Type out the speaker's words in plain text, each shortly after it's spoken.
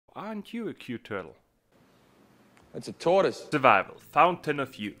Aren't you a cute turtle? It's a tortoise. Survival Fountain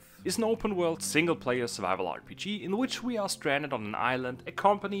of Youth is an open-world single-player survival RPG in which we are stranded on an island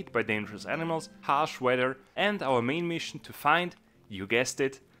accompanied by dangerous animals, harsh weather, and our main mission to find, you guessed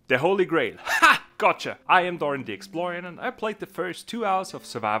it, the Holy Grail. Ha! Gotcha! I am Dorian the Explorer and I played the first 2 hours of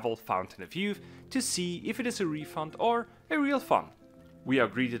Survival Fountain of Youth to see if it is a refund or a real fun. We are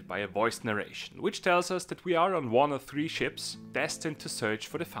greeted by a voiced narration, which tells us that we are on one of 3 ships destined to search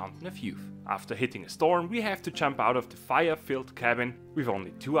for the Fountain of Youth. After hitting a storm, we have to jump out of the fire-filled cabin with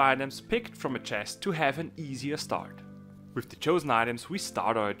only 2 items picked from a chest to have an easier start. With the chosen items, we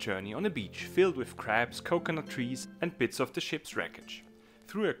start our journey on a beach filled with crabs, coconut trees and bits of the ship's wreckage.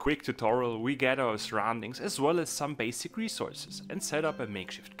 Through a quick tutorial, we gather our surroundings as well as some basic resources and set up a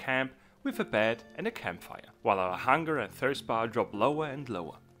makeshift camp with a bed and a campfire, while our hunger and thirst bar drop lower and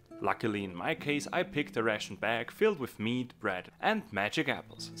lower. Luckily in my case I picked a ration bag filled with meat, bread and magic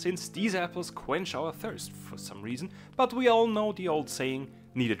apples, since these apples quench our thirst for some reason, but we all know the old saying,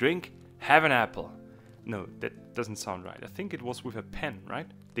 need a drink, have an apple. No, that doesn't sound right, I think it was with a pen, right?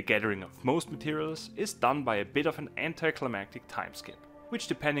 The gathering of most materials is done by a bit of an anticlimactic time skip, which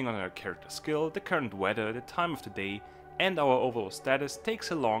depending on our character skill, the current weather, the time of the day, and our overall status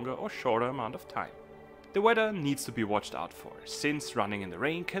takes a longer or shorter amount of time. The weather needs to be watched out for, since running in the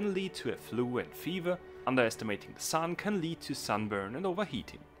rain can lead to a flu and fever, underestimating the sun can lead to sunburn and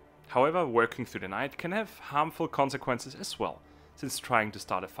overheating. However, working through the night can have harmful consequences as well, since trying to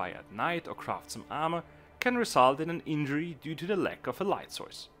start a fire at night or craft some armor can result in an injury due to the lack of a light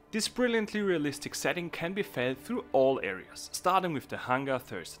source. This brilliantly realistic setting can be felt through all areas, starting with the hunger,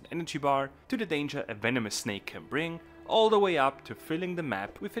 thirst and energy bar, to the danger a venomous snake can bring, all the way up to filling the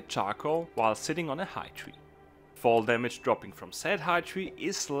map with a charcoal while sitting on a high tree. Fall damage dropping from said high tree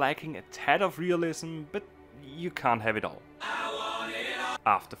is lacking a tad of realism, but you can't have it all.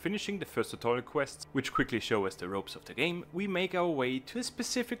 After finishing the first tutorial quests, which quickly show us the ropes of the game, we make our way to a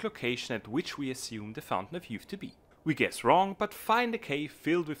specific location at which we assume the Fountain of Youth to be. We guess wrong, but find a cave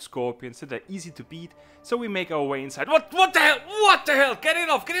filled with scorpions that are easy to beat, so we make our way inside. What the hell? What the hell? Get it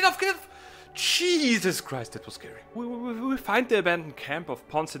off! Get it off! Get it off! Jesus Christ, that was scary. We find the abandoned camp of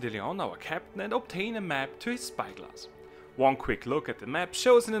Ponce de Leon, our captain, and obtain a map to his spyglass. One quick look at the map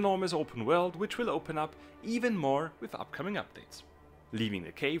shows an enormous open world, which will open up even more with upcoming updates. Leaving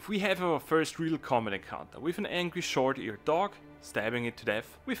the cave, we have our first real combat encounter with an angry short-eared dog, stabbing it to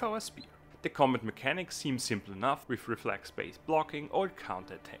death with our spear. The combat mechanics seem simple enough with reflex-based blocking or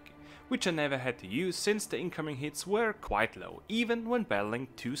counter-attacking, which I never had to use since the incoming hits were quite low, even when battling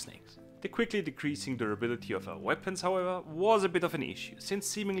 2 snakes. The quickly decreasing durability of our weapons, however, was a bit of an issue, since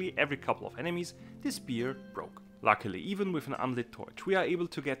seemingly every couple of enemies the spear broke. Luckily, even with an unlit torch, we are able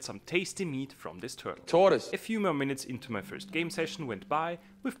to get some tasty meat from this turtle. Tortoise. A few more minutes into my first game session went by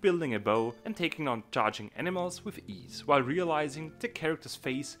with building a bow and taking on charging animals with ease, while realizing the character's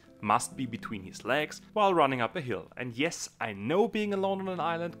face must be between his legs while running up a hill. And yes, I know being alone on an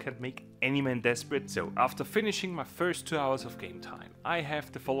island can make any man desperate, so after finishing my first 2 hours of game time, I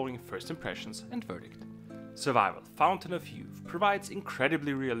have the following first impressions and verdict. Survival Fountain of Youth provides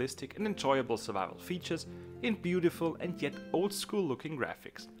incredibly realistic and enjoyable survival features in beautiful and yet old school looking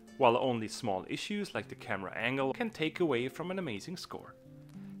graphics, while only small issues like the camera angle can take away from an amazing score.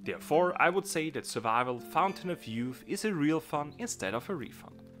 Therefore, I would say that Survival Fountain of Youth is a real fun instead of a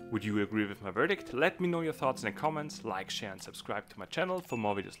refund. Would you agree with my verdict? Let me know your thoughts in the comments, like, share and subscribe to my channel for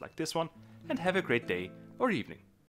more videos like this one, and have a great day or evening.